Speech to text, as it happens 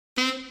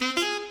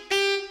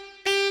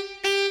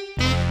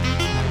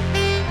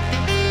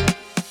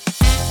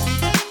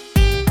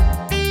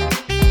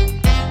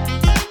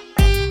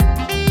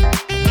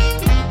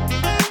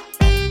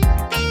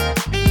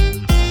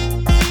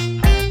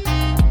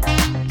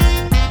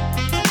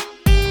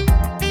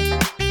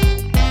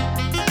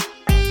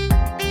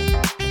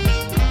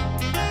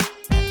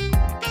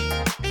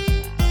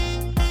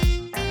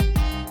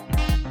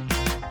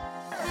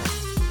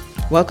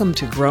Welcome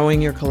to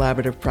Growing Your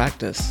Collaborative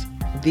Practice,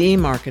 the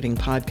marketing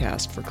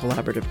podcast for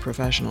collaborative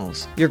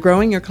professionals. Your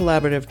Growing Your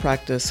Collaborative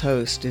Practice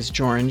host is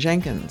Joran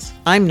Jenkins.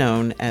 I'm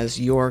known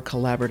as your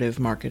collaborative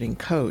marketing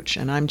coach,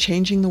 and I'm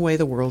changing the way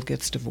the world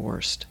gets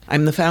divorced.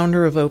 I'm the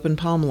founder of Open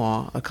Palm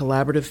Law, a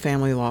collaborative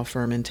family law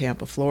firm in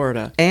Tampa,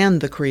 Florida, and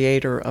the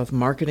creator of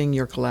Marketing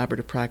Your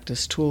Collaborative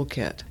Practice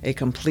Toolkit, a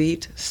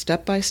complete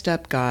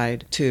step-by-step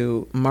guide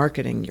to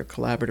marketing your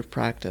collaborative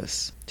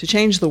practice. To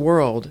change the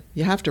world,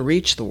 you have to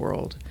reach the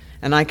world,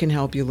 and I can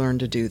help you learn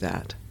to do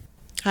that.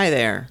 Hi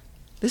there.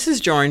 This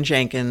is Joran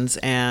Jenkins,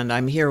 and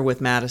I'm here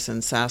with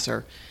Madison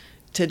Sasser.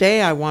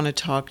 Today I want to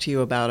talk to you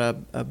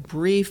about a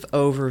brief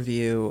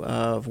overview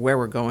of where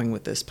we're going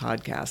with this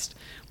podcast.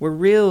 We're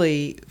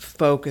really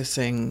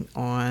focusing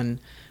on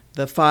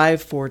the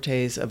 5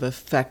 fortes of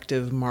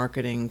effective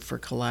marketing for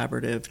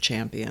collaborative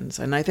champions.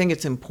 And I think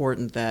it's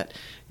important that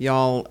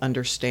y'all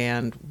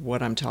understand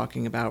what I'm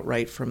talking about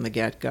right from the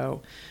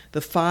get-go.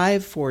 The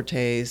 5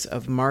 fortes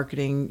of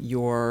marketing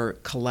your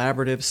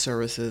collaborative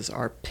services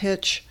are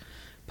pitch,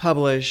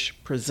 publish,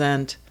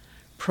 present,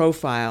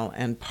 profile,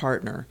 and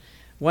partner.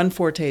 One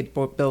forte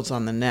builds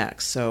on the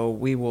next, so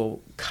we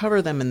will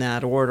cover them in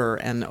that order.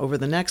 And over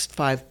the next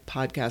 5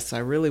 podcasts, I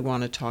really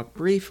want to talk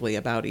briefly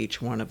about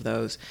each one of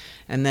those.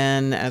 And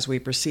then as we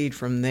proceed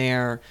from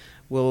there,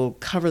 we'll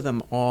cover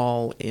them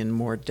all in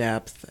more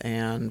depth,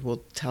 and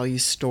we'll tell you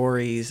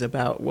stories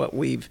about what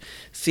we've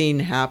seen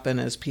happen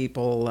as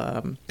people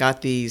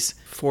got these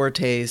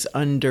fortes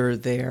under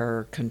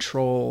their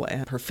control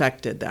and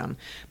perfected them.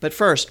 But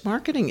first,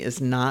 marketing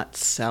is not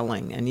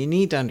selling, and you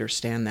need to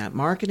understand that.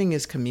 Marketing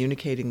is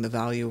communicating the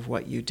value of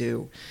what you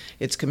do.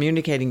 It's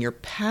communicating your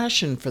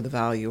passion for the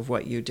value of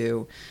what you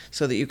do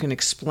so that you can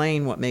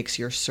explain what makes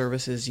your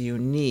services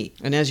unique.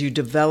 And as you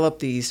develop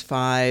these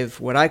 5,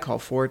 what I call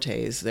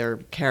fortes,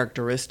 they're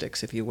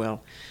characteristics, if you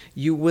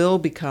will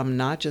become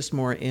not just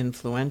more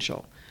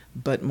influential,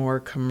 but more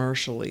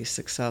commercially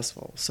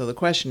successful. So the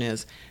question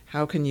is,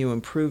 how can you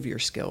improve your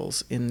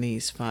skills in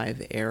these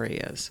 5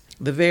 areas?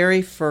 The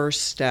very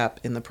first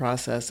step in the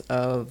process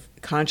of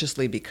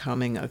consciously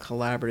becoming a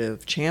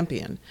collaborative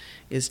champion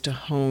is to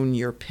hone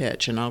your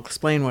pitch. And I'll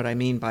explain what I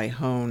mean by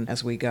hone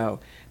as we go.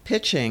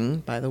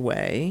 Pitching, by the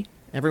way,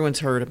 everyone's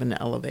heard of an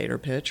elevator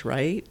pitch,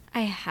 right? I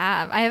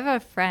have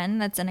a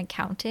friend that's in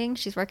accounting.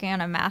 She's working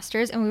on a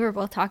master's, and we were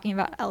both talking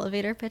about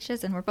elevator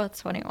pitches, and we're both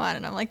 21.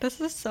 And I'm like,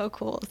 this is so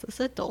cool. Is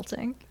this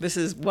adulting? This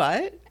is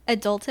what?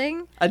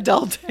 Adulting?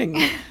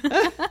 Adulting.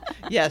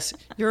 Yes,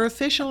 you're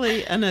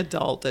officially an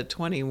adult at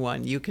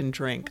 21. You can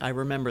drink. I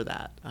remember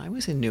that. I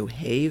was in New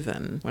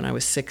Haven when I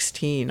was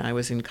 16. I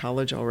was in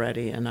college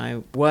already, and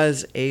I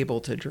was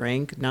able to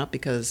drink, not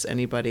because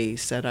anybody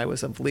said I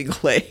was of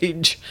legal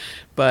age,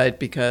 but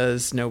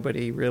because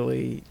nobody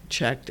really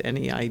checked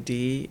any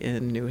ID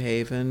in New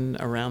Haven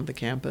around the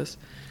campus.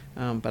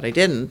 But I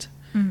didn't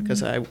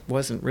because I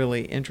wasn't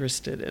really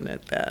interested in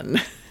it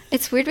then.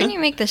 It's weird when you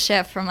make the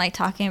shift from like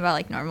talking about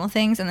like normal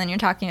things and then you're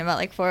talking about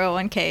like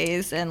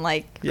 401ks and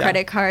like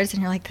credit cards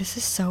and you're like, this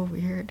is so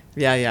weird.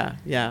 Yeah.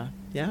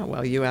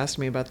 Well, you asked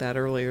me about that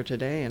earlier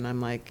today and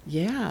I'm like,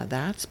 yeah,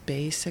 that's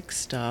basic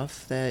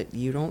stuff that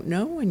you don't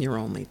know when you're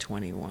only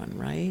 21,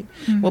 right?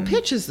 Mm-hmm. Well,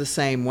 pitch is the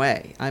same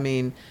way. I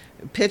mean,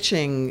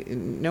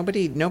 pitching,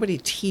 nobody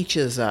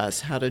teaches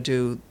us how to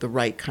do the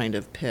right kind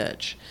of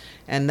pitch.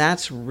 And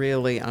that's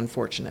really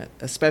unfortunate,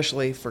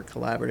 especially for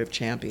collaborative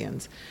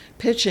champions.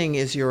 Pitching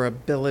is your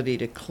ability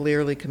to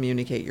clearly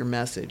communicate your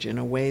message in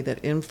a way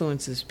that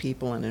influences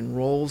people and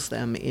enrolls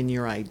them in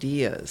your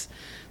ideas.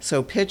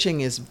 So pitching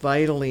is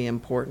vitally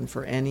important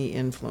for any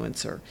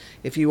influencer.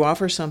 If you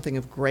offer something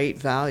of great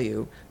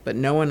value, but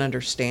no one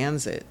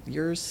understands it,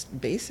 you're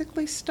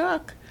basically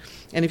stuck.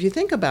 And if you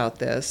think about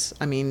this,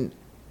 I mean,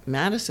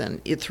 Madison,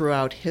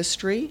 throughout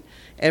history,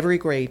 every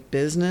great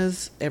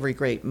business, every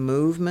great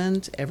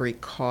movement, every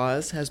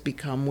cause has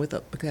come with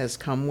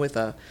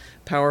a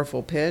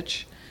powerful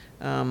pitch.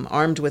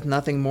 Armed with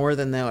nothing more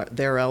than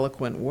their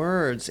eloquent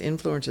words,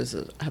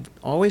 influencers have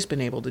always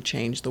been able to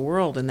change the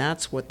world, and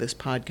that's what this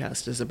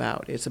podcast is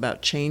about. It's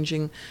about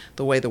changing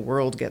the way the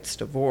world gets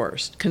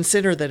divorced.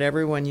 Consider that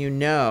everyone you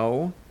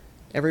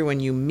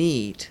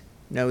meet,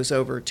 knows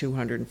over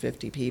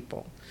 250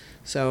 people.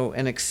 So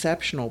an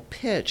exceptional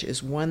pitch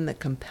is one that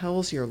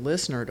compels your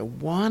listener to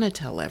want to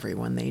tell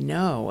everyone they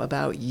know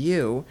about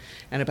you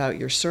and about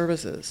your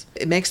services.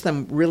 It makes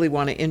them really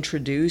want to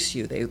introduce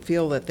you. They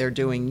feel that they're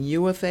doing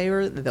you a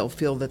favor. They'll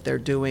feel that they're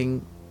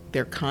doing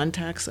their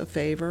contacts a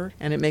favor,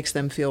 and it makes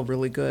them feel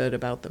really good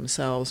about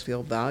themselves,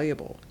 feel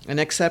valuable. An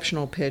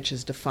exceptional pitch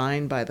is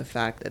defined by the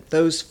fact that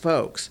those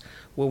folks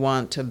will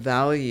want to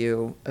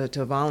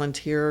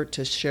volunteer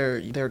to share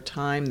their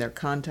time, their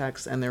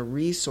contacts, and their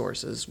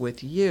resources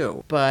with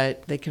you.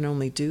 But they can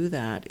only do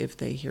that if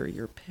they hear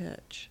your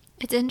pitch.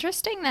 It's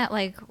interesting that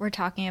like we're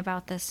talking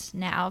about this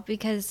now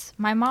because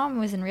my mom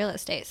was in real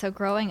estate. So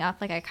growing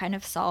up, like I kind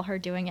of saw her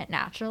doing it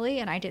naturally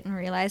and I didn't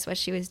realize what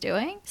she was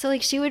doing. So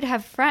like she would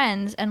have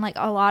friends and like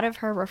a lot of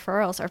her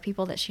referrals are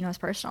people that she knows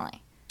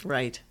personally.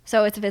 Right.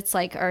 So if it's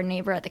like our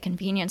neighbor at the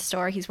convenience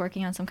store, he's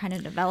working on some kind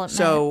of development.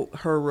 So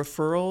her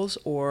referrals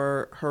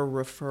or her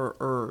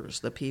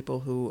referrers, the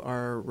people who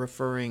are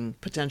referring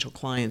potential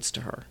clients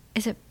to her?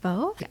 Is it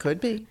both? It could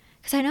be.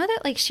 Because I know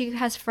that like she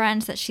has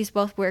friends that she's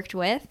both worked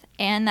with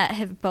and that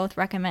have both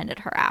recommended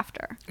her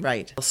after.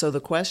 Right. So the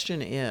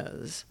question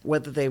is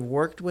whether they've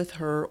worked with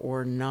her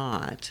or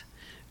not,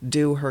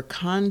 do her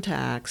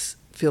contacts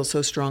feel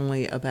so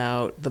strongly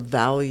about the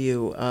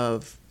value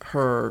of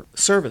her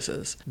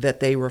services that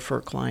they refer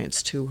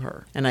clients to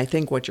her? And I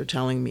think what you're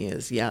telling me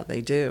is, yeah,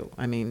 they do.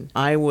 I mean,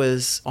 I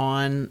was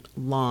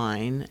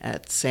online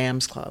at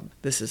Sam's Club.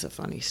 This is a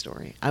funny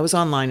story. I was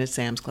online at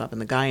Sam's Club, and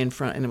the guy in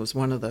front, and it was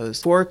one of those,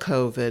 before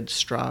COVID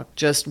struck,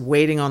 just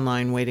waiting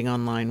online.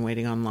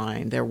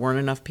 There weren't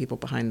enough people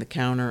behind the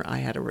counter. I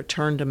had a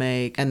return to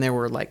make, and there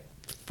were like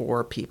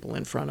 4 people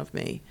in front of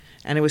me.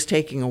 And it was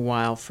taking a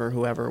while for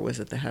whoever was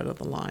at the head of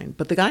the line.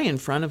 But the guy in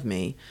front of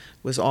me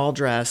was all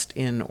dressed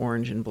in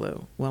orange and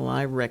blue. Well,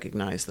 I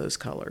recognized those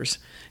colors.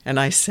 And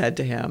I said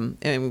to him,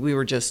 and we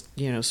were just,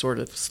 sort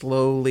of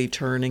slowly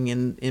turning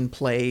in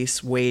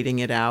place, waiting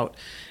it out.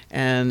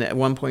 And at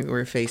one point we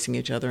were facing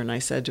each other, and I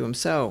said to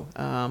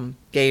him,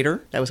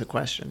 Gator? That was a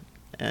question.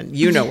 And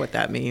you know what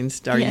that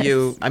means.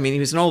 Yes. I mean, he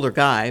was an older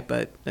guy,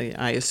 but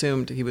I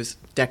assumed he was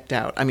decked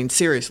out. I mean,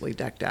 seriously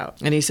decked out.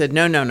 And he said,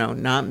 no,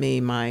 not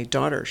me, my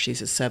daughter.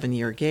 She's a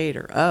 7-year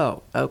Gator.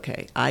 Oh,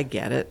 okay, I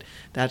get it.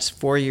 That's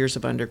 4 years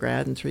of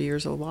undergrad and 3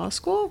 years of law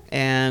school.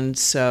 And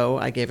so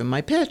I gave him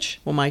my pitch.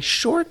 Well, my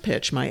short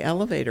pitch, my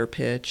elevator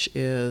pitch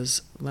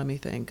is, let me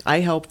think. I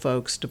help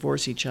folks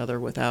divorce each other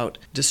without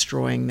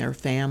destroying their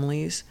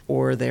families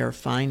or their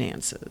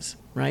finances.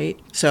 Right?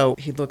 So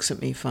he looks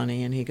at me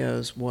funny and he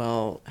goes,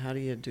 well, how do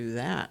you do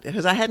that?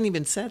 Because I hadn't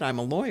even said I'm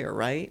a lawyer,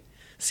 right?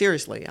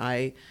 Seriously,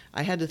 I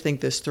had to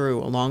think this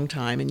through a long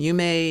time, and you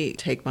may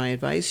take my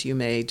advice, you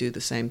may do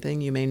the same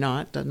thing, you may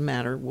not, doesn't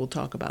matter, we'll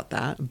talk about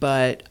that.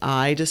 But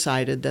I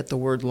decided that the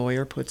word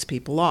lawyer puts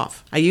people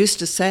off. I used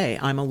to say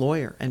I'm a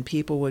lawyer, and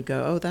people would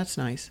go, oh, that's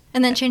nice.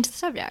 And then change the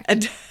subject.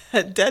 And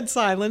dead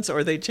silence,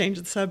 or they change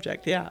the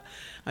subject, yeah.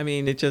 I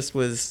mean, it just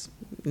was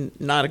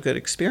not a good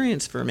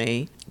experience for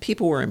me.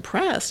 People were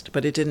impressed,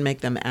 but it didn't make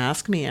them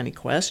ask me any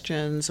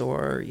questions,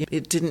 or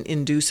it didn't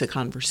induce a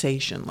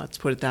conversation, let's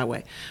put it that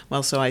way.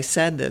 Well, so I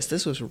said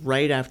this was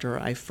right after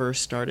I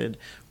first started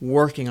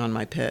working on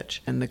my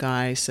pitch. And the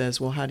guy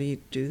says, well, how do you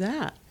do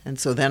that? And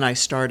so then I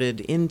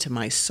started into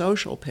my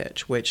social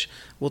pitch, which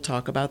we'll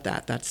talk about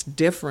that. That's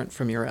different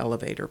from your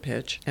elevator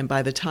pitch. And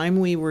by the time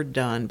we were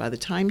done, by the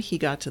time he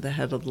got to the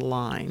head of the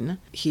line,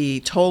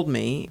 he told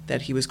me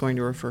that he was going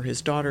to refer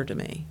his daughter to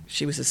me.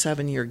 She was a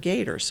 7-year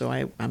Gator, so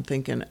I'm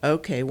thinking,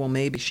 okay, well,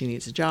 maybe she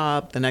needs a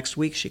job. The next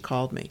week she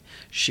called me.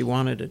 She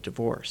wanted a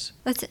divorce.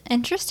 That's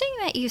interesting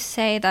that you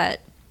say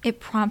that it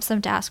prompts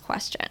them to ask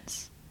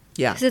questions.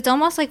 Yeah. Because it's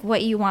almost like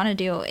what you want to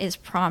do is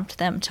prompt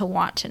them to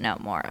want to know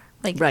more.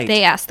 Like, right.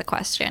 They ask the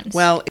questions.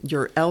 Well,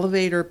 your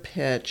elevator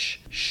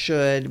pitch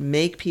should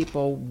make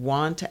people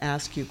want to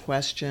ask you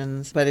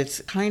questions, but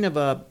it's kind of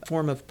a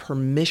form of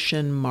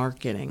permission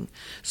marketing.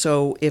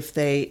 So if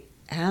they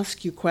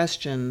ask you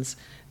questions,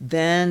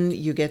 then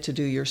you get to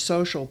do your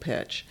social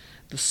pitch.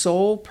 The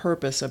sole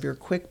purpose of your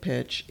quick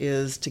pitch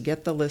is to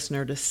get the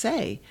listener to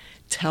say,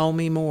 tell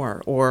me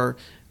more, or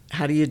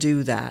how do you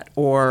do that?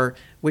 Or,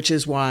 which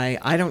is why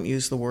I don't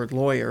use the word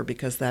lawyer,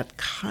 because that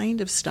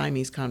kind of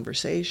stymies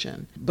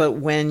conversation. But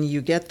when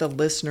you get the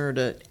listener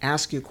to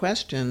ask you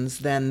questions,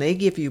 then they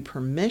give you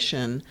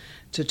permission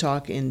to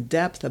talk in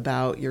depth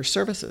about your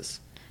services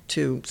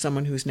to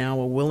someone who's now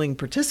a willing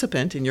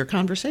participant in your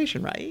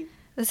conversation, right?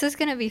 This is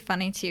going to be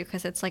funny too,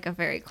 because it's like a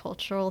very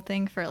cultural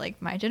thing for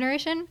like my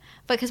generation.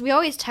 But because we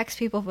always text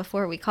people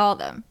before we call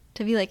them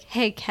to be like,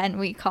 hey, can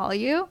we call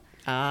you?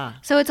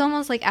 So it's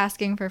almost like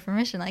asking for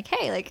permission, like,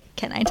 hey, like,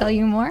 can I tell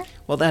you more?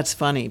 Well, that's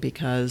funny,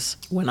 because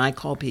when I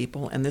call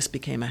people, and this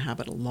became a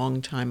habit a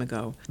long time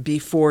ago,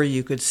 before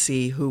you could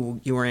see who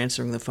you were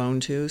answering the phone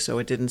to, so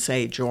it didn't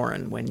say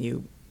Joran when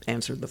you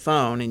answered the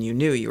phone and you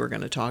knew you were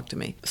going to talk to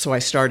me. So I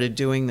started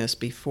doing this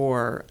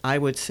before. I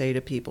would say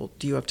to people,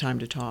 do you have time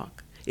to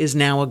talk? Is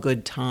now a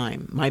good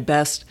time?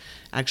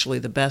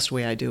 The best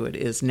way I do it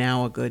is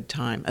now a good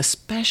time,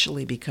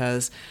 especially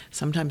because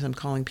sometimes I'm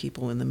calling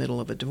people in the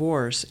middle of a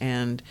divorce,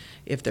 and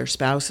if their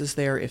spouse is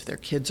there, if their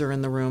kids are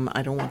in the room,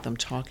 I don't want them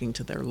talking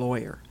to their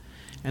lawyer.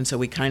 And so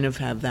we kind of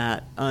have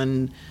that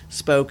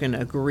unspoken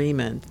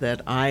agreement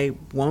that I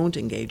won't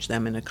engage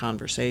them in a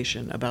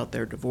conversation about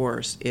their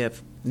divorce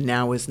if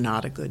now is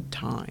not a good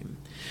time.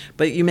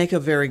 But you make a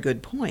very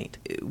good point.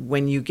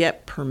 When you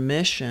get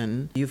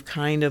permission, you've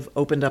kind of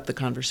opened up the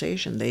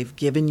conversation. They've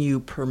given you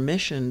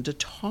permission to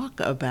talk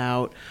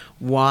about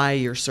why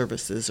your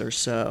services are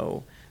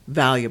so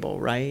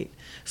valuable, right?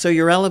 So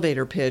your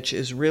elevator pitch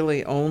is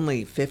really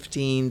only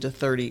 15 to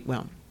 30,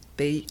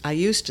 I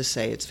used to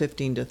say it's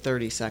 15 to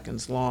 30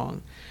 seconds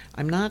long.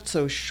 I'm not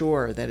so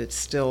sure that it's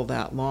still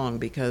that long,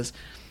 because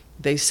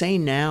They say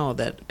now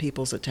that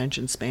people's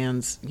attention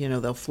spans,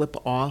 they'll flip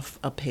off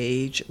a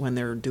page when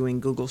they're doing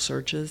Google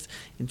searches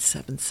in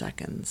 7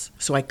 seconds.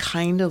 So I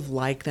kind of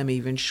like them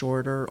even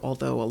shorter,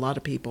 although a lot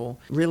of people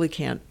really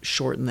can't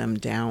shorten them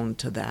down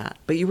to that.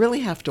 But you really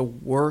have to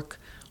work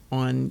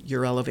on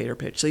your elevator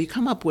pitch. So you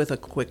come up with a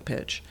quick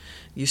pitch.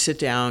 You sit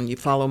down, you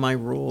follow my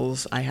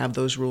rules. I have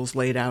those rules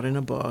laid out in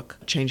a book,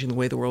 Changing the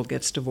Way the World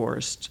Gets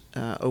Divorced,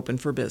 open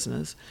for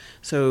business.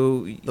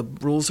 So the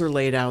rules are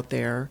laid out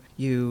there.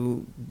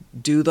 You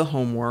do the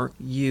homework.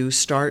 You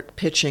start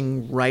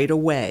pitching right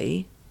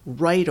away,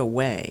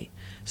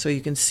 so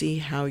you can see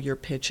how your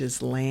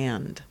pitches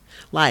land.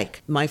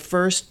 Like my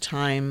first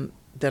time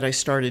that I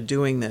started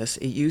doing this,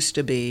 it used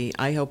to be,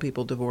 I help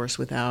people divorce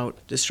without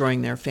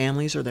destroying their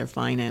families or their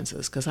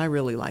finances, because I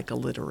really like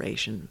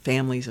alliteration.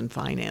 Families and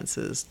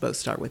finances both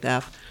start with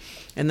F.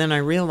 And then I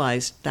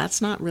realized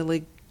that's not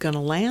really going to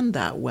land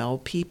that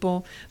well.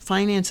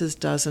 Finances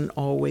doesn't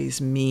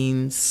always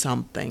mean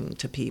something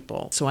to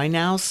people. So I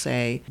now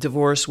say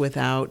divorce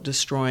without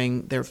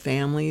destroying their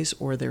families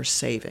or their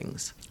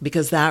savings,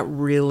 because that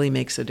really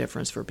makes a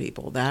difference for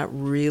people. That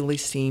really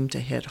seemed to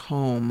hit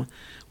home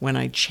when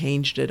I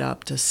changed it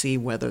up to see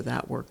whether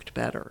that worked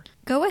better.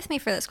 Go with me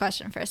for this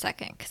question for a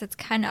second, because it's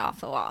kind of off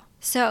the wall.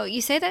 So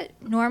you say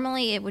that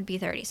normally it would be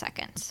 30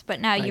 seconds, but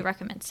now you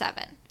recommend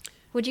 7.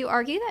 Would you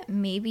argue that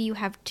maybe you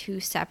have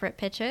 2 separate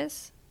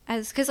pitches?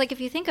 Because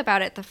if you think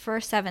about it, the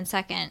first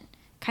 7-second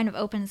kind of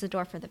opens the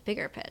door for the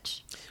bigger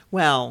pitch.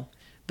 Well,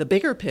 the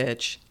bigger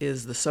pitch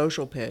is the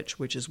social pitch,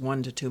 which is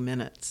 1 to 2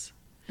 minutes.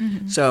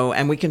 Mm-hmm. So,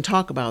 and we can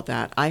talk about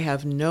that. I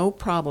have no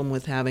problem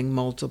with having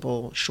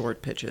multiple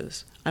short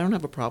pitches. I don't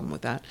have a problem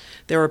with that.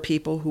 There are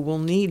people who will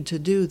need to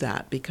do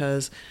that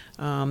because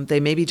they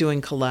may be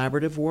doing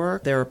collaborative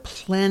work. There are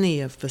plenty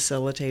of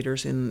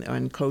facilitators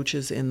and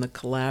coaches in the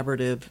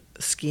collaborative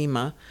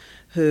schema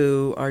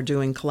who are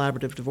doing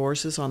collaborative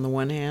divorces on the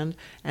one hand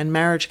and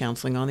marriage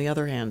counseling on the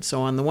other hand.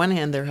 So on the one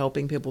hand, they're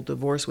helping people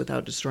divorce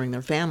without destroying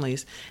their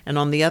families, and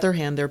on the other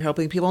hand, they're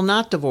helping people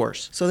not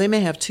divorce. So they may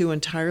have 2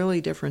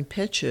 entirely different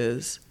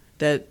pitches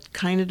that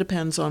kind of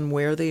depends on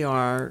where they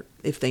are,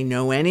 if they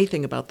know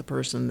anything about the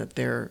person that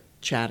they're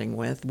chatting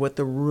with, what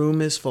the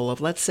room is full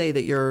of. Let's say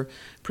that you're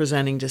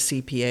presenting to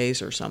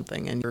CPAs or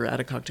something and you're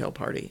at a cocktail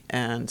party,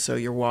 and so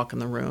you're walking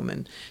the room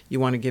and you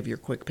want to give your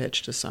quick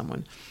pitch to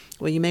someone.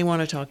 Well, you may want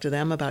to talk to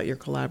them about your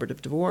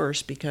collaborative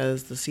divorce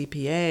because the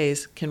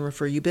CPAs can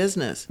refer you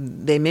business.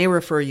 They may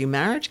refer you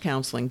marriage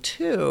counseling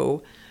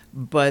too,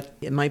 but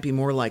it might be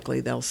more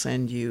likely they'll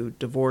send you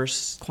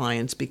divorce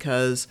clients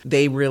because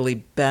they really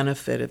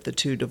benefit if the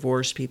 2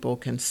 divorced people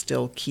can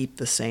still keep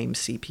the same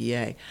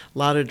CPA. A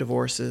lot of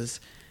divorces,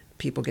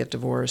 people get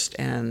divorced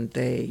and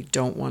they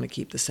don't want to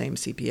keep the same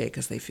CPA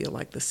because they feel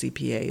like the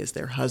CPA is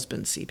their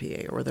husband's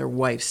CPA or their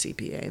wife's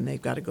CPA, and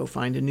they've got to go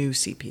find a new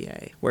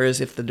CPA.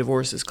 Whereas if the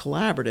divorce is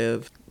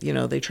collaborative,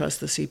 they trust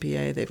the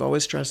CPA. They've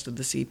always trusted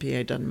the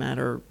CPA. Doesn't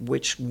matter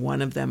which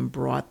one of them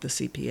brought the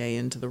CPA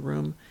into the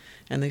room,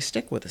 and they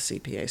stick with the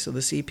CPA. So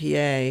the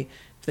CPA,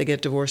 if they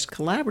get divorced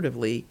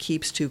collaboratively,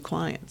 keeps 2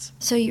 clients.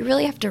 So you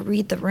really have to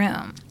read the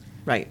room.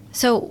 Right.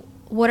 So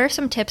what are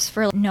some tips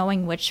for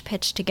knowing which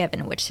pitch to give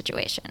in which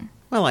situation?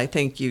 Well, I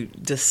think you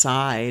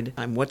decide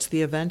what's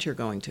the event you're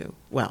going to.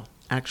 Well,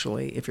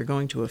 actually, if you're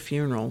going to a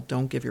funeral,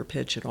 don't give your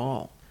pitch at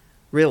all.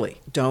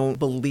 Really, don't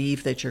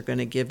believe that you're going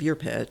to give your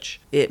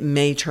pitch. It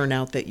may turn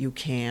out that you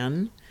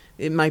can.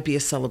 It might be a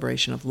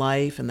celebration of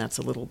life, and that's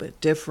a little bit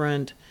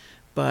different.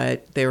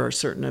 But there are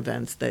certain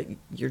events that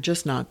you're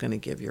just not going to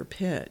give your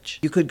pitch.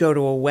 You could go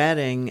to a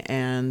wedding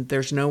and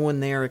there's no one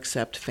there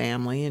except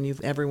family,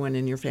 and everyone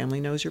in your family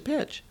knows your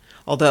pitch.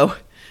 Although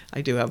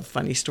I do have a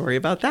funny story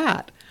about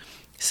that.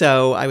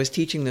 So I was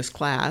teaching this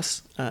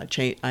class. I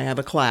have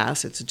a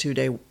class. It's a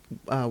 2-day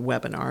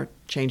webinar,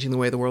 Changing the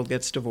Way the World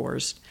Gets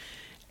Divorced.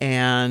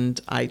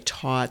 And I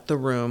taught the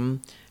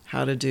room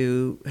how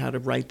to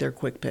write their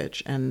quick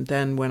pitch. And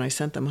then when I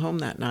sent them home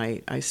that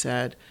night, I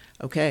said,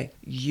 okay,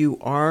 you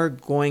are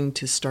going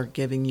to start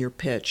giving your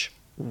pitch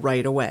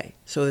right away.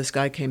 So this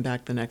guy came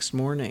back the next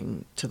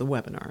morning to the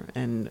webinar,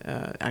 and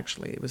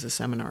actually it was a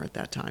seminar at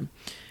that time.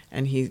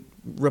 And he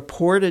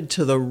reported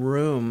to the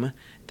room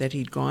that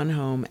he'd gone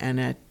home, and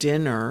at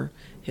dinner,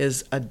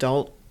 his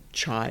adult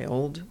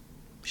child,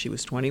 she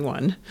was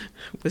 21,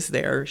 was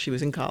there. She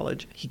was in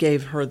college. He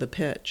gave her the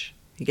pitch.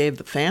 He gave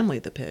the family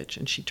the pitch,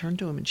 and she turned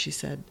to him and she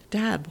said,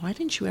 "Dad, why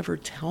didn't you ever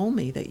tell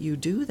me that you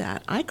do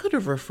that? I could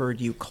have referred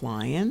you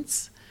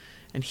clients."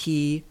 And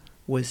he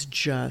was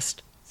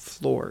just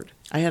floored.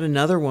 I had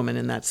another woman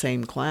in that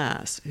same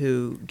class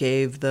who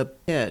gave the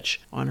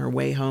pitch on her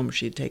way home.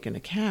 She had taken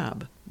a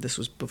cab. This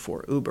was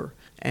before Uber.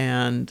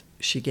 And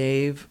she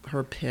gave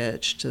her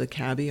pitch to the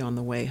cabbie on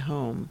the way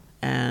home.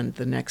 And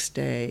the next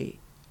day,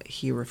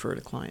 he referred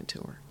a client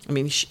to her. I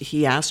mean,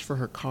 he asked for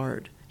her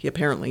card. He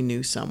apparently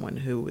knew someone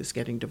who was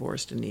getting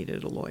divorced and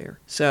needed a lawyer.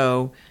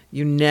 So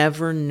you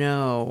never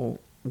know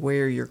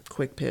where your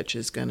quick pitch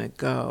is going to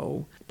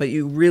go, but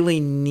you really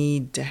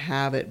need to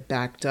have it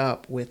backed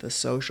up with a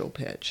social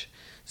pitch.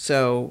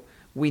 So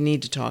we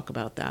need to talk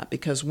about that,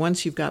 because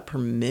once you've got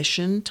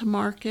permission to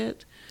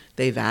market,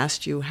 they've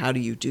asked you, how do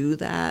you do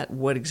that?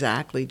 What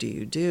exactly do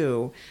you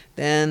do?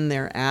 Then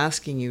they're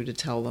asking you to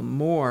tell them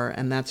more,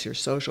 and that's your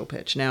social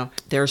pitch. Now,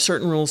 there are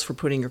certain rules for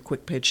putting your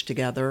quick pitch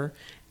together,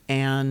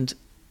 and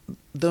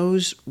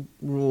those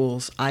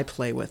rules I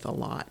play with a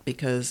lot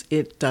because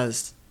it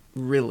does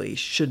really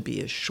should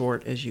be as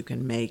short as you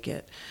can make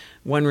it.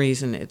 One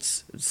reason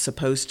it's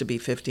supposed to be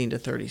 15 to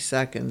 30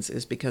 seconds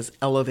is because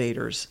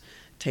elevators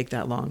take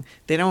that long.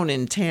 They don't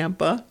in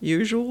Tampa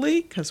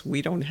usually because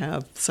we don't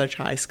have such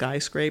high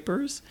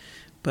skyscrapers.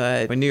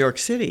 But in New York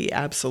City,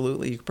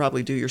 absolutely, you could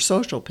probably do your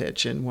social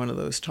pitch in one of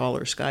those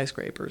taller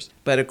skyscrapers.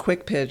 But a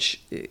quick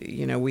pitch,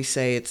 we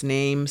say it's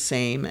name,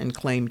 same, and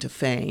claim to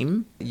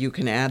fame. You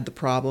can add the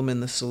problem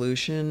and the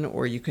solution,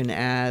 or you can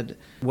add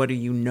what are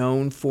you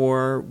known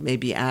for,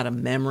 maybe add a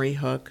memory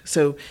hook.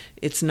 So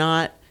it's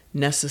not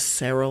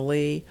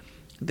necessarily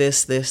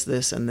this,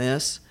 and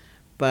this,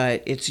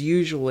 but it's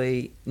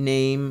usually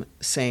name,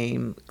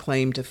 same,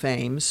 claim to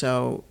fame.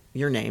 So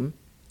your name,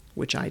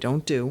 which I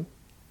don't do.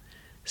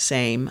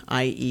 Same,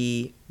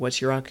 i.e., what's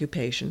your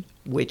occupation,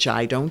 which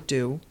I don't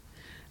do.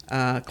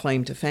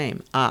 Claim to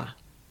fame.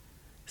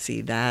 See,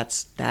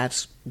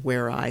 that's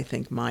where I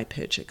think my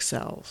pitch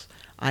excels.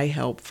 I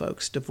help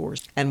folks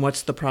divorce. And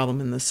what's the problem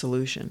and the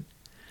solution?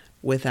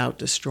 Without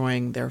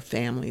destroying their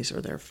families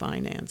or their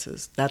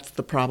finances. That's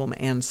the problem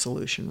and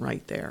solution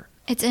right there.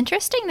 It's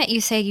interesting that you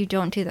say you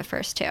don't do the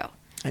first two.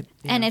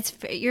 And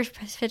your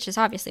pitch is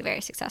obviously very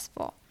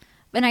successful.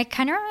 But it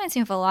kind of reminds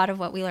me of a lot of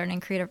what we learn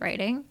in creative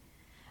writing,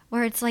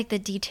 where it's like the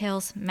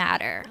details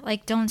matter.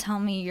 Like, don't tell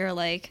me you're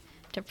like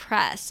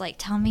depressed. Like,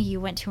 tell me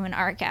you went to an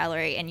art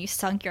gallery and you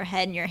sunk your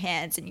head in your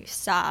hands and you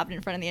sobbed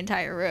in front of the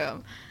entire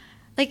room.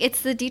 Like,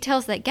 it's the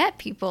details that get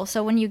people.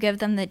 So when you give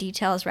them the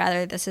details,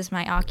 rather, this is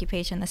my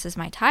occupation, this is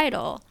my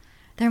title,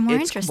 they're more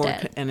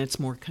interested. And it's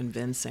more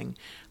convincing.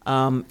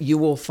 You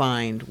will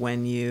find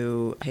when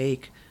you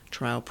take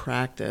trial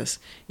practice,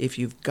 if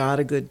you've got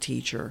a good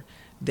teacher,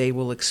 they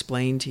will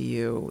explain to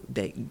you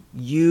that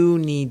you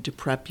need to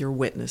prep your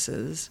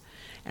witnesses.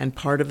 And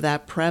part of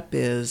that prep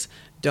is,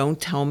 don't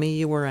tell me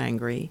you were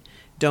angry.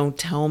 Don't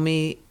tell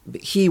me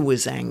he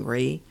was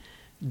angry.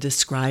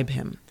 Describe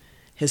him.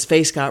 His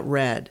face got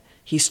red.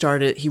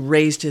 He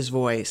raised his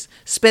voice.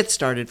 Spit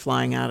started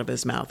flying out of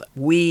his mouth.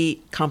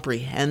 We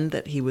comprehend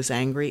that he was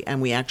angry,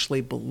 and we actually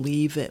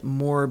believe it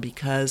more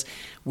because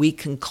we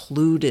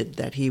concluded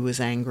that he was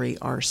angry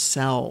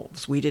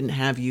ourselves. We didn't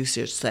have you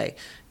say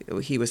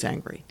he was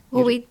angry.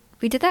 Well, we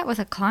did that with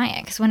a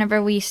client, because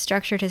whenever we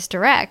structured his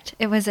direct,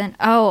 it wasn't,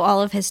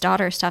 all of his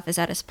daughter's stuff is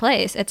at his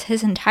place. It's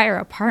his entire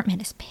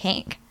apartment is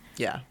pink.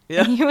 Yeah.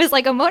 And he was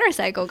like a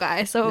motorcycle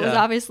guy, so it was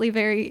obviously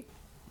very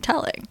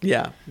telling.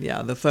 Yeah.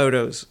 The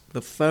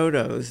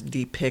photos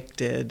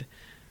depicted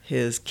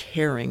his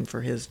caring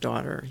for his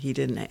daughter. He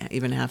didn't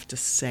even have to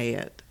say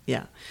it.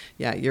 Yeah,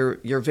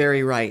 you're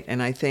very right.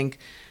 And I think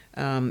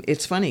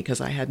it's funny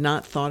because I had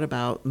not thought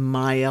about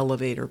my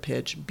elevator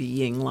pitch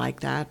being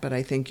like that, but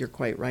I think you're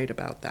quite right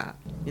about that.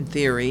 In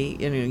theory,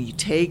 you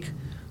take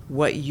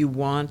what you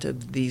want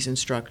of these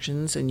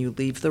instructions and you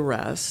leave the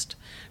rest,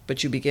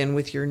 but you begin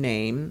with your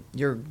name,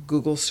 your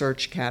Google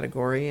search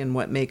category, and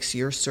what makes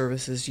your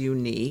services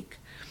unique.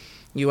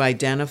 You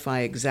identify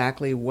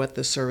exactly what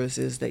the service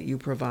is that you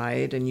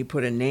provide, and you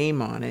put a name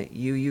on it.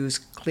 You use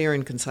clear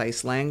and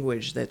concise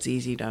language that's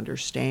easy to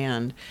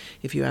understand.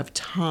 If you have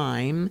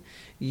time,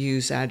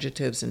 use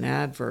adjectives and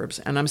adverbs.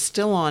 And I'm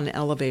still on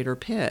elevator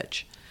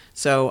pitch.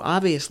 So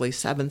obviously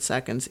 7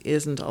 seconds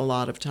isn't a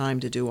lot of time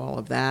to do all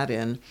of that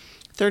in.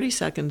 30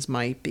 seconds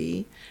might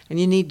be, and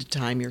you need to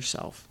time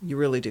yourself. You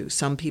really do.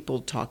 Some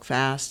people talk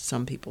fast,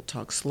 some people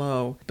talk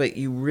slow, but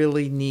you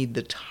really need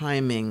the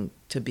timing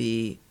to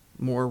be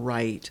more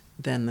right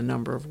than the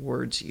number of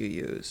words you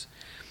use.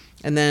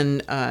 And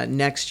then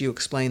next you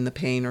explain the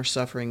pain or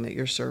suffering that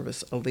your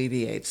service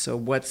alleviates. So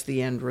what's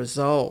the end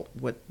result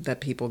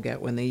that people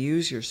get when they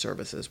use your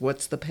services?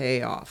 What's the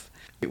payoff?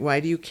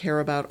 Why do you care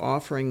about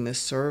offering this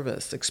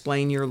service?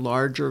 Explain your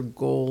larger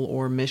goal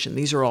or mission.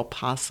 These are all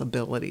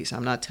possibilities.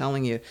 I'm not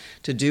telling you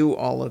to do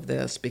all of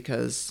this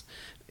because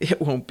it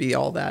won't be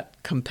all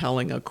that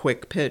compelling a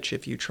quick pitch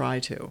if you try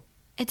to.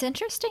 It's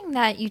interesting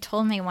that you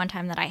told me one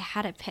time that I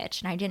had a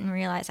pitch and I didn't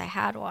realize I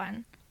had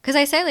one. Because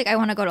I say, I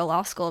want to go to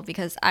law school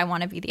because I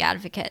want to be the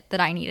advocate that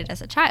I needed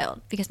as a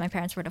child because my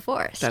parents were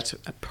divorced. That's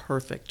a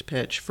perfect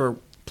pitch for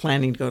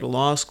planning to go to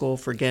law school,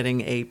 for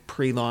getting a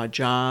pre-law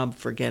job,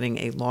 for getting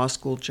a law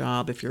school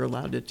job if you're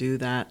allowed to do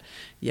that.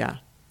 Yeah,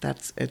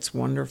 it's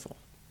wonderful.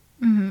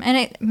 Mm-hmm. And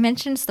it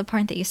mentions the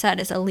point that you said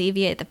is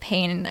alleviate the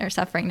pain or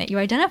suffering that you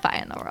identify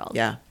in the world.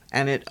 Yeah,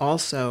 and it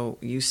also,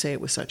 you say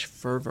it with such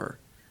fervor.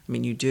 I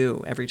mean, you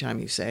do every time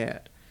you say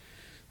it.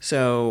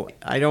 So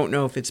I don't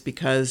know if it's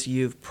because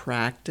you've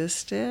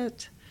practiced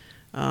it,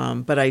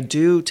 but I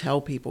do tell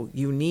people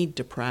you need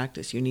to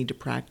practice. You need to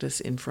practice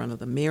in front of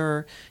the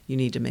mirror. You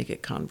need to make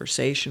it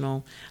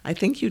conversational. I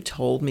think you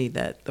told me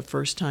that the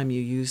first time you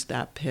used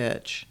that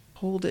pitch,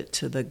 told it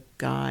to the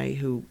guy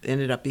who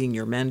ended up being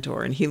your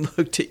mentor, and he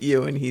looked at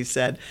you and he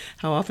said,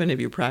 how often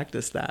have you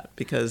practiced that?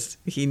 Because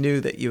he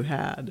knew that you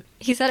had.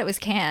 He said it was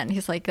can.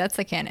 He's like, that's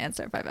a can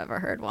answer if I've ever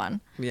heard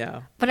one.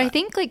 Yeah. But I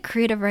think like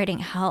creative writing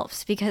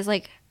helps because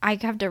like I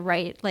have to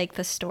write like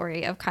the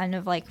story of kind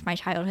of like my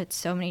childhood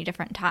so many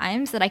different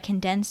times that I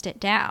condensed it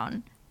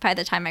down by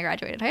the time I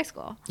graduated high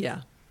school.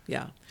 Yeah.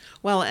 Yeah.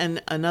 Well,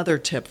 and another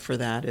tip for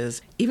that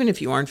is even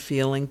if you aren't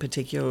feeling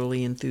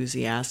particularly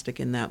enthusiastic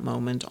in that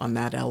moment on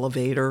that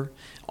elevator,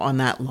 on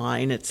that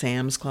line at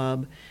Sam's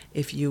Club,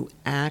 if you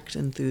act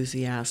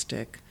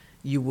enthusiastic,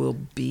 you will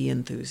be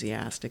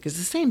enthusiastic. It's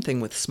the same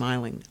thing with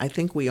smiling. I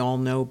think we all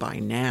know by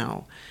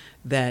now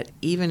that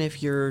even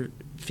if you're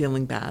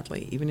feeling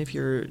badly, even if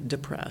you're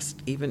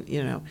depressed, even,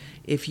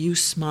 if you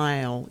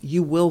smile,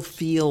 you will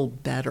feel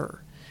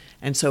better.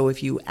 And so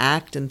if you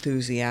act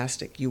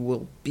enthusiastic, you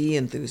will be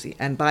enthusiastic.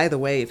 And by the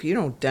way, if you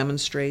don't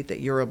demonstrate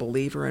that you're a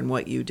believer in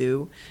what you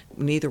do,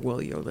 neither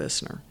will your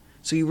listener.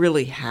 So you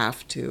really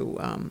have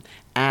to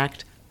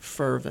act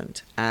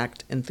fervent,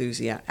 act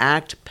enthusiastic,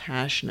 act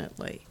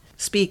passionately,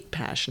 speak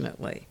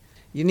passionately.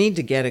 You need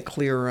to get a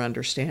clearer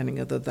understanding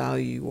of the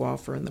value you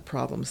offer and the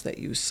problems that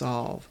you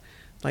solve.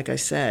 Like I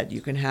said,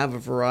 you can have a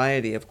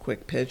variety of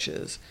quick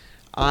pitches.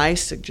 I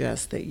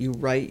suggest that you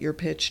write your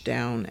pitch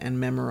down and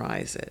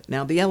memorize it.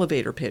 Now, the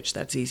elevator pitch,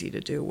 that's easy to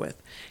do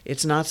with.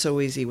 It's not so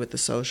easy with the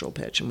social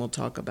pitch, and we'll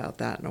talk about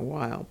that in a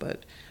while.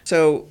 But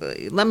so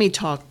let me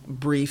talk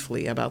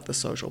briefly about the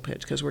social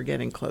pitch because we're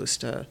getting close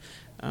to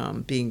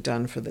being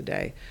done for the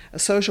day. A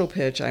social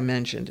pitch, I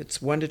mentioned,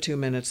 it's 1 to 2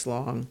 minutes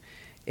long.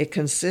 It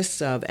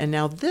consists of, and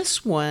now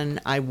this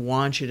one, I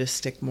want you to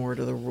stick more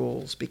to the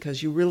rules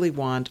because you really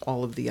want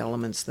all of the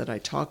elements that I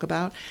talk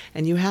about,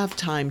 and you have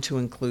time to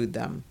include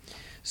them.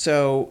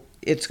 So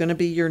it's going to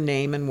be your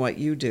name and what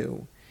you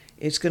do.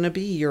 It's going to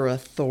be your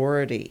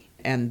authority,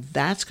 and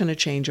that's going to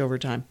change over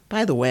time.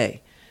 By the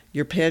way,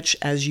 your pitch,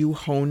 as you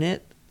hone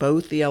it,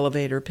 both the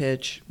elevator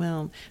pitch,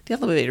 well, the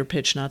elevator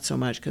pitch not so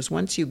much, because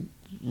once you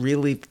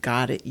really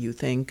got it, you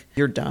think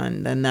you're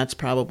done, then that's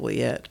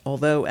probably it.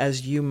 Although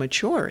as you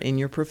mature in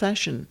your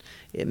profession,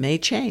 it may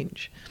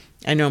change.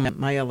 I know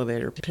my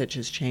elevator pitch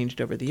has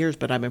changed over the years,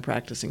 but I've been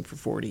practicing for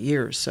 40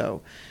 years.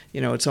 So,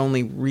 it's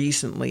only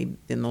recently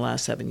in the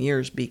last 7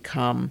 years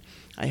become,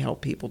 I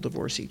help people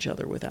divorce each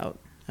other without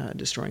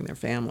destroying their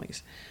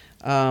families.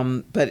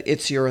 But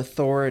it's your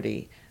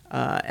authority.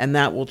 And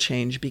that will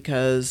change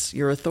because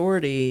your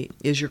authority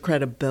is your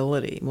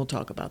credibility. We'll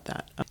talk about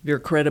that. Your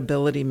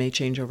credibility may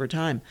change over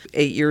time.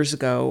 8 years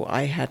ago,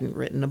 I hadn't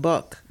written a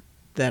book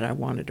that I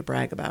wanted to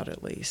brag about,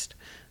 at least.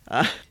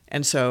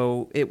 And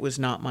so it was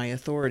not my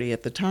authority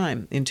at the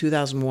time. In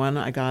 2001,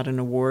 I got an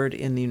award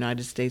in the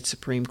United States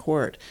Supreme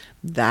Court.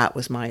 That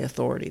was my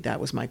authority. That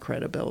was my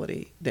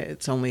credibility.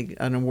 It's only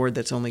an award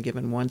that's only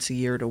given once a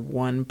year to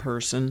one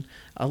person,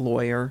 a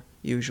lawyer,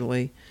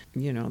 usually.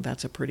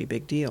 That's a pretty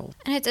big deal.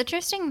 And it's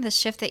interesting the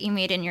shift that you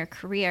made in your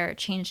career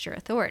changed your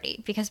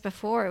authority because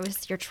before it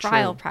was your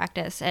trial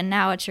practice and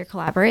now it's your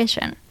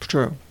collaboration.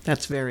 True.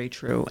 That's very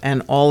true.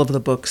 And all of the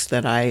books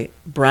that I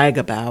brag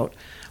about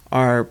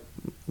are,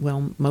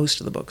 well, most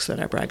of the books that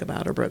I brag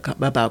about are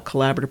about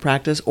collaborative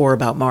practice or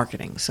about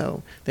marketing.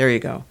 So there you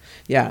go.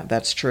 Yeah,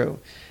 that's true.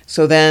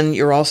 So then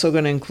you're also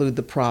going to include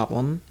the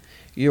problem.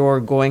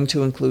 You're going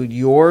to include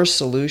your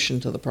solution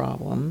to the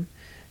problem.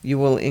 You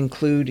will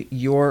include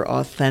your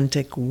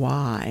authentic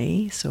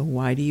why. So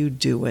why do you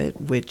do it,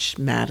 which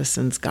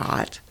Madison's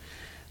got.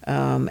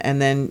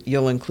 And then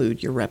you'll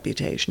include your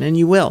reputation. And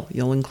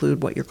you'll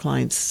include what your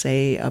clients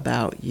say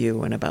about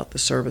you and about the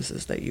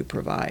services that you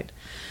provide.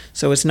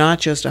 So it's not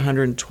just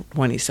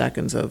 120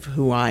 seconds of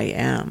who I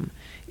am.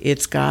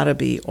 It's got to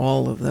be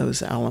all of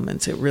those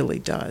elements. It really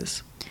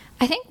does.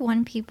 I think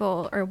one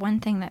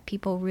thing that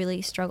people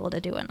really struggle to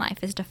do in life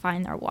is to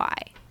find their why.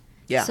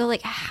 Yeah. So,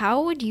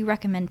 how would you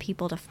recommend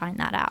people to find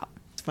that out?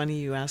 It's funny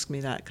you ask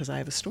me that because I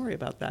have a story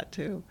about that,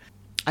 too.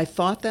 I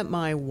thought that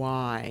my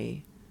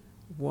why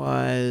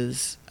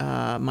was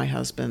my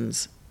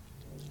husband's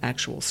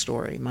actual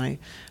story.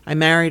 I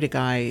married a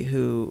guy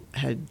who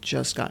had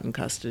just gotten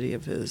custody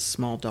of his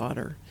small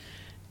daughter,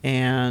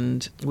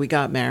 and we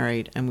got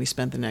married, and we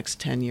spent the next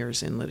 10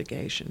 years in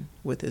litigation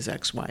with his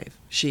ex-wife.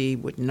 She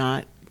would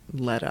not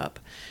let up.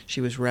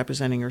 She was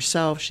representing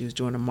herself. She was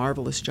doing a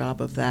marvelous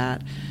job of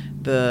that.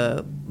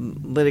 The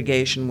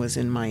litigation was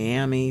in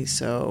Miami,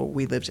 so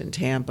we lived in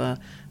Tampa.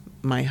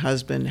 My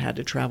husband had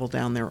to travel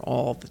down there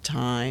all the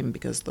time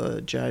because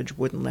the judge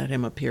wouldn't let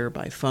him appear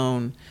by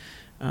phone.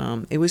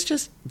 It was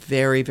just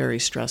very, very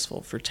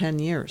stressful for 10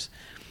 years.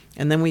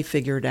 And then we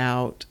figured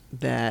out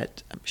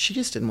that she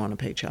just didn't want to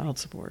pay child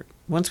support.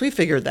 Once we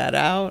figured that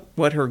out,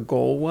 what her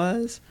goal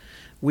was,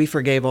 we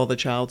forgave all the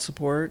child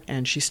support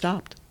and she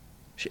stopped.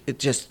 It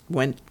just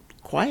went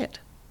quiet.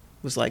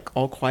 was like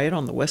All Quiet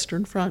on the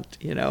Western Front,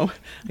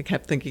 I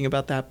kept thinking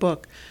about that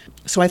book.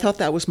 So I thought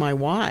that was my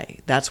why.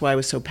 That's why I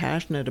was so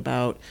passionate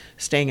about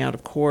staying out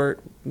of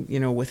court,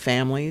 with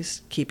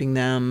families, keeping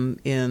them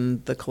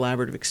in the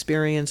collaborative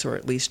experience, or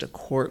at least a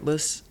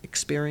courtless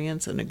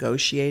experience, a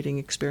negotiating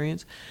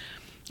experience.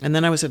 And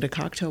then I was at a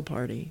cocktail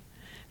party,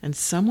 and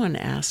someone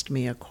asked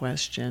me a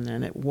question,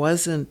 and it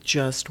wasn't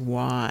just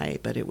why,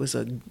 but it was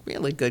a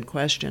really good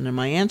question. And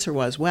my answer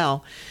was,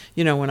 well,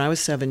 when I was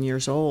 7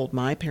 years old,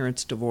 my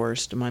parents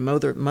divorced, and my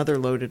mother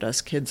loaded us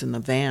kids in the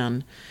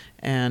van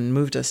and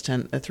moved us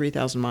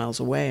 3,000 miles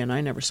away, and I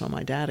never saw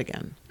my dad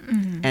again.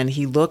 Mm-hmm. And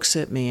he looks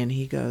at me and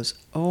he goes,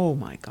 oh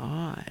my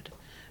God,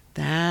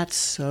 that's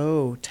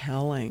so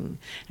telling.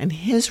 And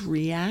his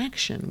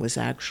reaction was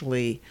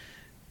actually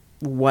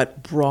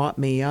what brought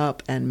me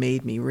up and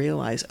made me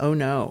realize, oh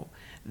no,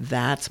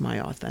 that's my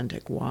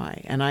authentic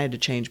why. And I had to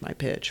change my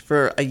pitch.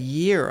 For a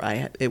year,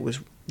 it was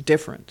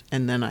different,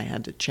 and then I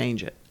had to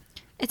change it.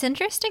 It's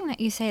interesting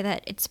that you say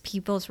that it's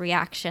people's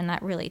reaction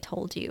that really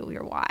told you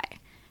your why.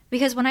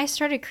 Because when I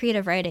started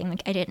creative writing,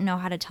 I didn't know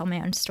how to tell my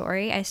own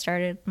story. I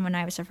started when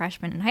I was a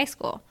freshman in high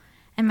school.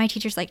 And my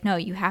teacher's like, no,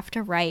 you have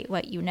to write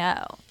what you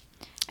know.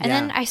 And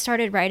then I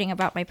started writing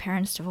about my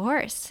parents'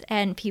 divorce,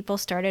 and people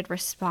started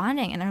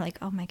responding, and they're like,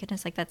 oh my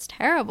goodness, that's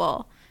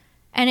terrible.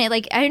 And I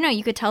don't know,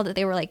 you could tell that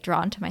they were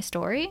drawn to my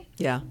story.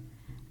 Yeah.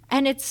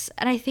 And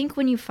I think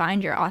when you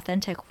find your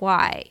authentic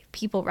why,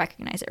 people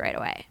recognize it right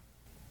away.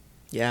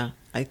 Yeah,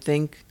 I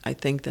think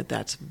that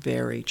that's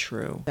very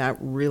true. That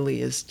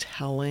really is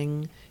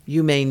telling.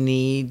 You may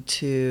need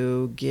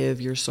to give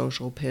your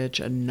social pitch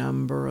a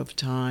number of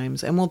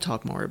times, and we'll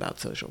talk more about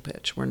social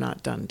pitch. We're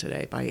not done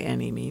today by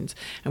any means,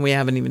 and we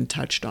haven't even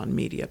touched on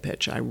media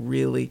pitch.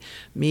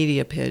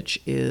 Media pitch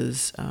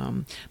is,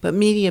 but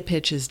media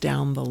pitch is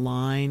down the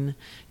line.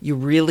 You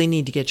really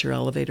need to get your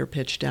elevator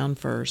pitch down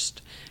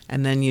first,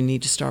 and then you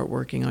need to start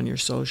working on your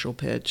social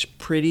pitch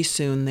pretty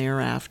soon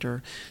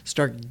thereafter.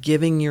 Start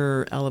giving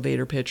your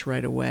elevator pitch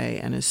right away,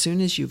 and as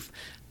soon as you've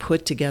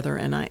put together,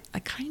 and I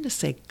kind of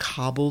say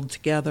cobbled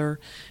together,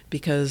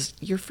 because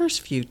your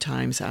first few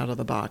times out of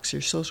the box,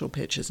 your social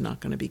pitch is not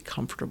going to be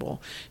comfortable.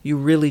 You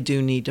really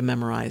do need to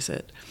memorize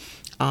it.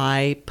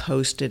 I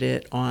posted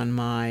it on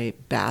my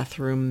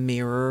bathroom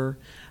mirror.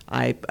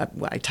 I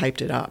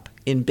typed it up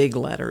in big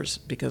letters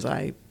because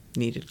I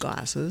needed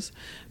glasses.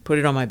 Put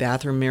it on my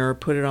bathroom mirror,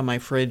 put it on my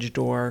fridge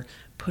door,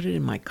 put it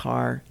in my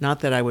car. Not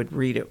that I would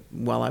read it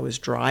while I was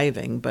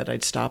driving, but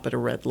I'd stop at a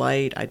red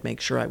light. I'd make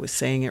sure I was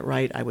saying it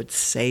right. I would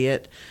say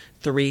it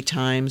 3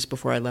 times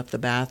before I left the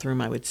bathroom.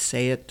 I would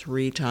say it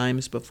 3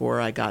 times before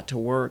I got to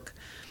work.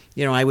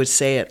 I would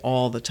say it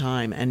all the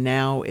time. And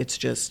now it's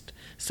just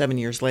 7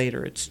 years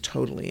later, it's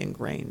totally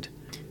ingrained.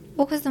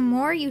 Well, because the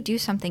more you do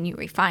something, you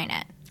refine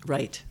it.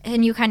 Right.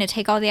 And you kind of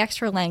take all the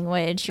extra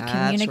language. You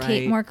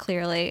communicate more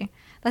clearly.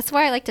 That's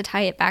why I like to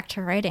tie it back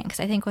to writing, because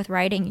I think with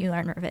writing, you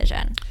learn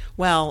revision.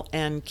 Well,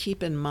 and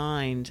keep in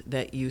mind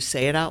that you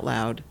say it out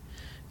loud,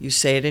 you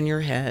say it in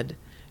your head,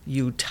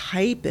 you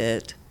type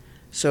it,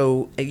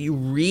 so you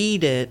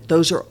read it.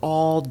 Those are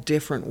all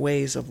different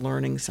ways of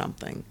learning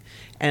something.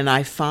 And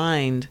I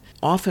find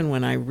often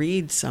when I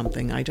read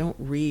something, I don't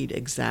read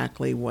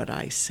exactly what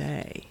I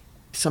say.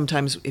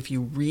 Sometimes if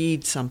you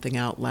read something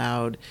out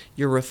loud,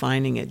 you're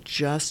refining it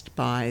just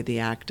by the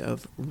act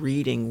of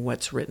reading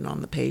what's written on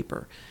the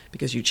paper,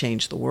 because you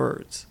change the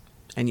words.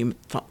 And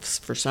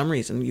for some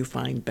reason, you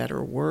find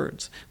better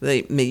words.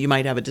 You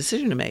might have a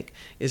decision to make.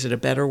 Is it a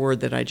better word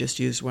that I just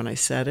used when I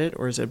said it,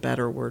 or is it a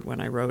better word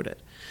when I wrote it?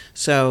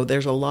 So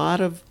there's a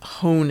lot of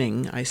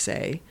honing, I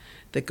say,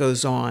 that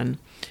goes on,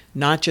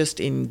 not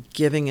just in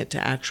giving it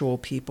to actual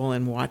people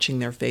and watching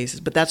their faces,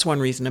 but that's one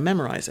reason to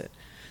memorize it,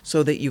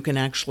 so that you can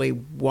actually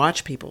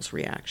watch people's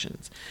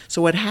reactions.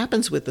 So what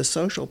happens with the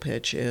social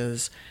pitch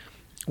is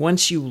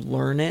once you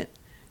learn it,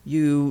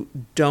 you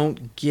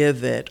don't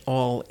give it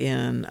all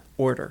in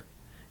order.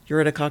 You're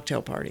at a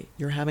cocktail party.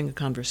 You're having a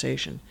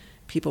conversation.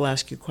 People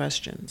ask you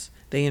questions.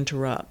 They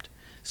interrupt.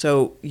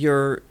 So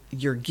you're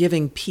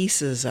giving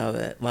pieces of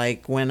it.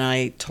 Like when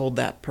I told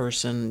that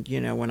person,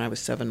 when I was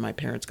 7, my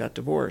parents got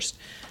divorced.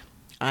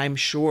 I'm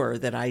sure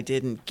that I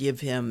didn't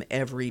give him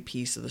every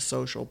piece of the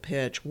social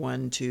pitch,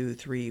 1, 2,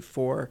 3,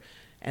 4,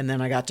 and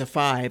then I got to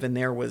 5, and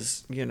there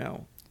was,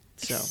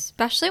 so.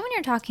 Especially when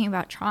you're talking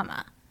about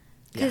trauma.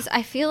 Because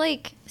I feel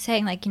like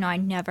saying, I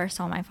never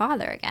saw my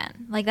father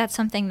again. That's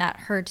something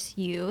that hurts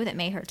you, that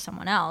may hurt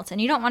someone else. And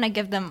you don't want to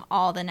give them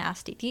all the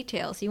nasty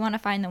details. You want to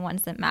find the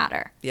ones that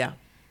matter. Yeah,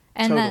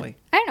 and totally.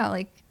 I don't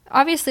know,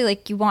 obviously,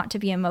 you want to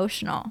be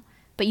emotional,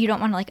 but you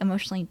don't want to,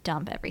 emotionally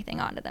dump everything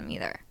onto them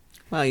either.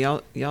 Well,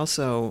 you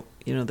also,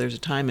 there's a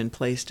time and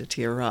place to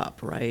tear up,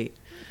 right?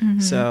 Mm-hmm.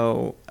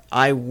 So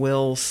I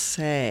will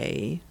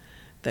say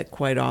that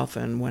quite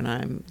often when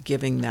I'm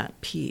giving that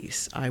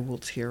piece, I will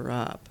tear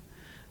up.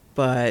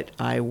 But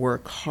I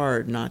work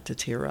hard not to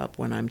tear up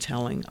when I'm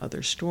telling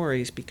other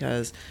stories,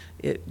 because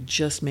it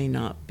just may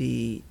not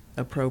be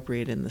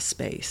appropriate in the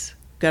space.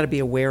 Got to be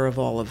aware of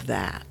all of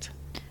that.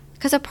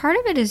 Because a part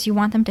of it is you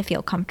want them to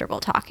feel comfortable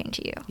talking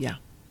to you. Yeah.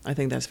 I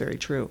think that's very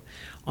true.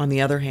 On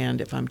the other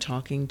hand, if I'm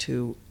talking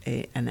to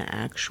an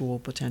actual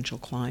potential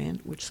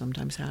client, which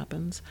sometimes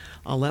happens,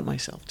 I'll let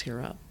myself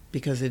tear up,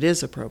 because it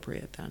is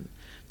appropriate then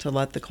to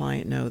let the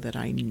client know that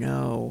I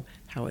know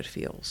how it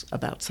feels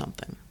about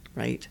something,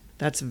 right?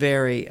 That's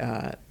very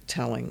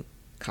telling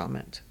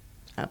comment.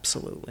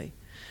 Absolutely.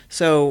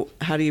 So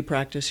how do you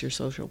practice your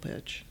social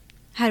pitch?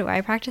 How do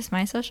I practice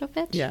my social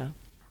pitch? Yeah.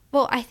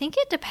 Well, I think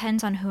it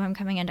depends on who I'm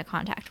coming into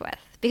contact with,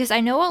 because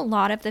I know a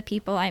lot of the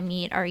people I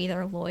meet are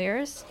either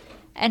lawyers,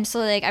 and so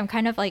like I'm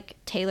kind of like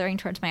tailoring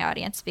towards my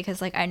audience,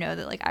 because like I know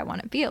that like I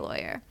want to be a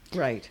lawyer.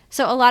 Right.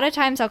 So a lot of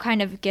times I'll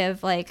kind of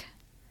give like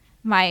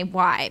my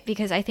why,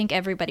 because I think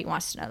everybody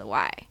wants to know the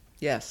why.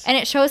 Yes. And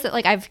it shows that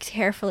like I've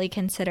carefully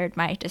considered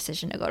my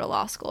decision to go to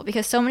law school,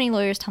 because so many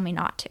lawyers tell me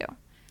not to.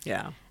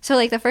 Yeah. So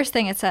like the first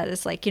thing it said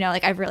is like, you know,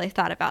 like I've really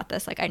thought about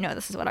this. Like I know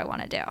this is what I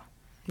want to do.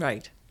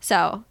 Right.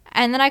 So,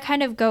 and then I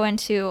kind of go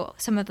into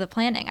some of the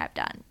planning I've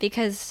done,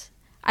 because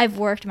I've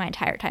worked my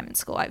entire time in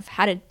school. I've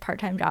had a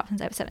part-time job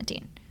since I was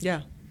 17.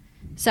 Yeah.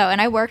 So,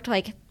 and I worked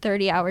like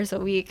 30 hours a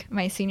week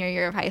my senior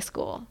year of high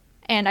school,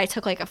 and I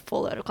took like a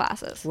full load of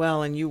classes.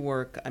 Well, and you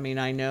work, I mean,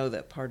 I know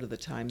that part of the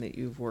time that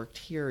you've worked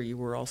here, you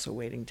were also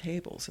waiting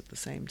tables at the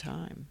same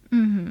time.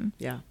 Mm-hmm.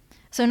 Yeah.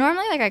 So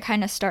normally like I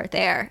kind of start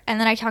there, and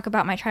then I talk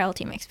about my trial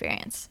team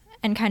experience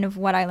and kind of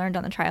what I learned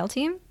on the trial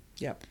team.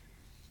 Yep.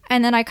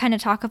 And then I kind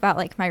of talk about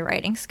like my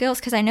writing skills,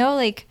 because I know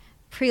like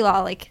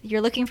pre-law, like you're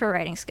looking for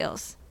writing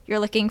skills. You're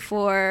looking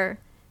for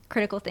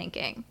critical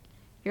thinking.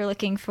 You're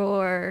looking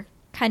for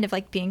kind of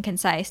like being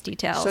concise,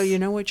 details. So you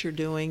know what you're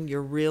doing?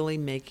 You're really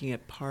making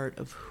it part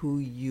of who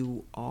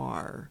you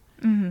are.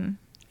 Mm-hmm.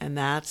 And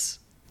that's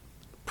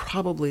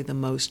probably the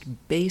most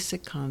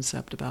basic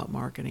concept about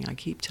marketing. I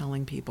keep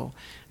telling people,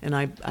 and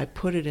I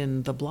put it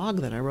in the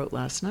blog that I wrote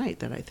last night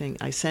that I think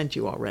I sent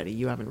you already.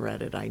 You haven't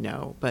read it, I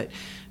know. But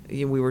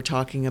we were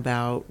talking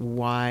about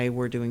why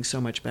we're doing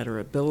so much better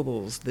at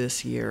billables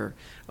this year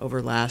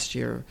over last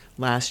year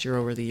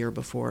over the year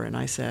before. And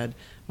I said,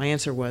 my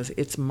answer was,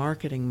 it's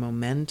marketing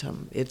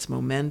momentum. It's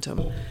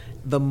momentum.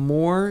 The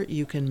more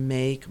you can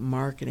make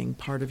marketing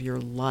part of your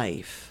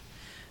life,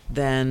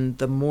 then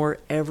the more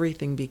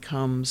everything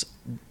becomes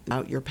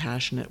about your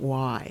passionate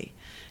why.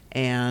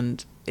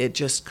 And it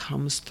just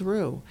comes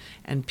through,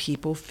 and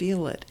people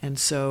feel it. And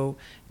so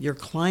your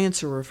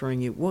clients are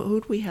referring you.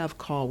 Who'd we have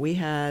call? We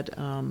had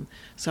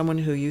someone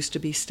who used to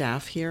be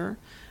staff here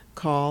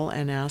call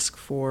and ask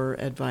for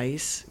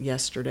advice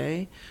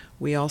yesterday.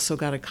 We also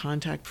got a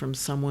contact from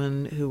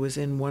someone who was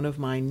in one of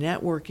my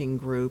networking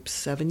groups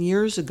 7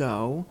 years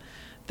ago.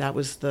 That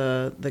was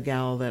the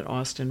gal that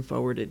Austin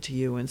forwarded to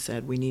you and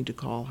said, we need to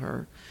call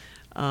her.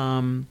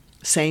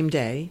 Same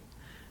day.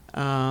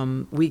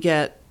 We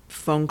get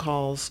phone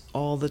calls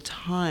all the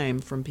time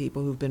from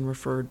people who've been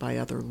referred by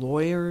other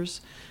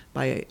lawyers,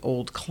 by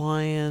old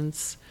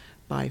clients,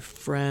 by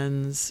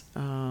friends.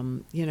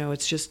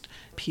 It's just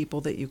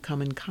people that you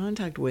come in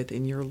contact with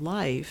in your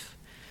life,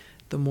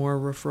 the more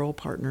referral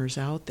partners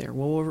out there.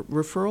 Well,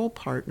 referral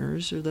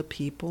partners are the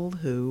people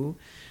who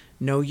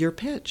know your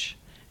pitch.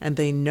 And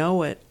they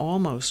know it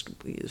almost,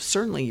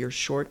 certainly your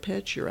short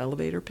pitch, your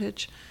elevator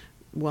pitch,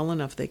 well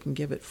enough they can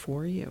give it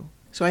for you.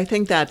 So I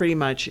think that pretty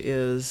much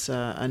is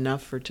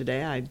enough for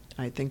today.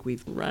 I think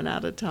we've run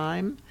out of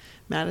time.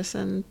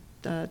 Madison,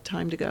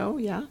 time to go,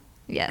 yeah?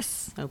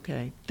 Yes.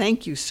 Okay.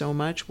 Thank you so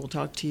much. We'll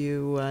talk to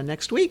you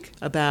next week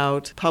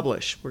about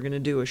Publish. We're going to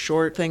do a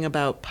short thing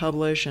about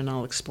Publish, and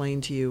I'll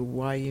explain to you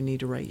why you need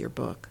to write your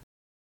book.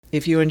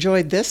 If you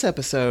enjoyed this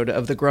episode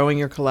of the Growing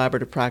Your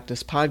Collaborative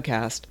Practice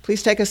podcast,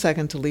 please take a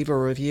second to leave a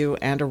review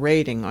and a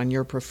rating on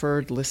your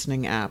preferred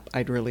listening app.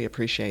 I'd really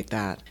appreciate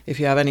that. If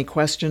you have any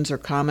questions or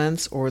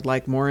comments, or would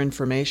like more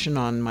information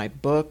on my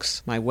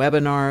books, my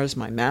webinars,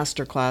 my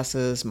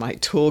masterclasses, my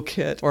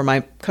toolkit, or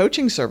my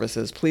coaching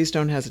services, please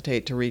don't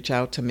hesitate to reach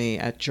out to me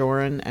at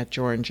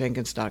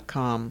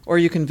joran@joranjenkins.com, or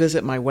you can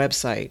visit my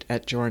website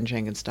at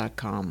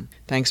joranjenkins.com.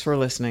 Thanks for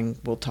listening.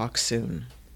 We'll talk soon.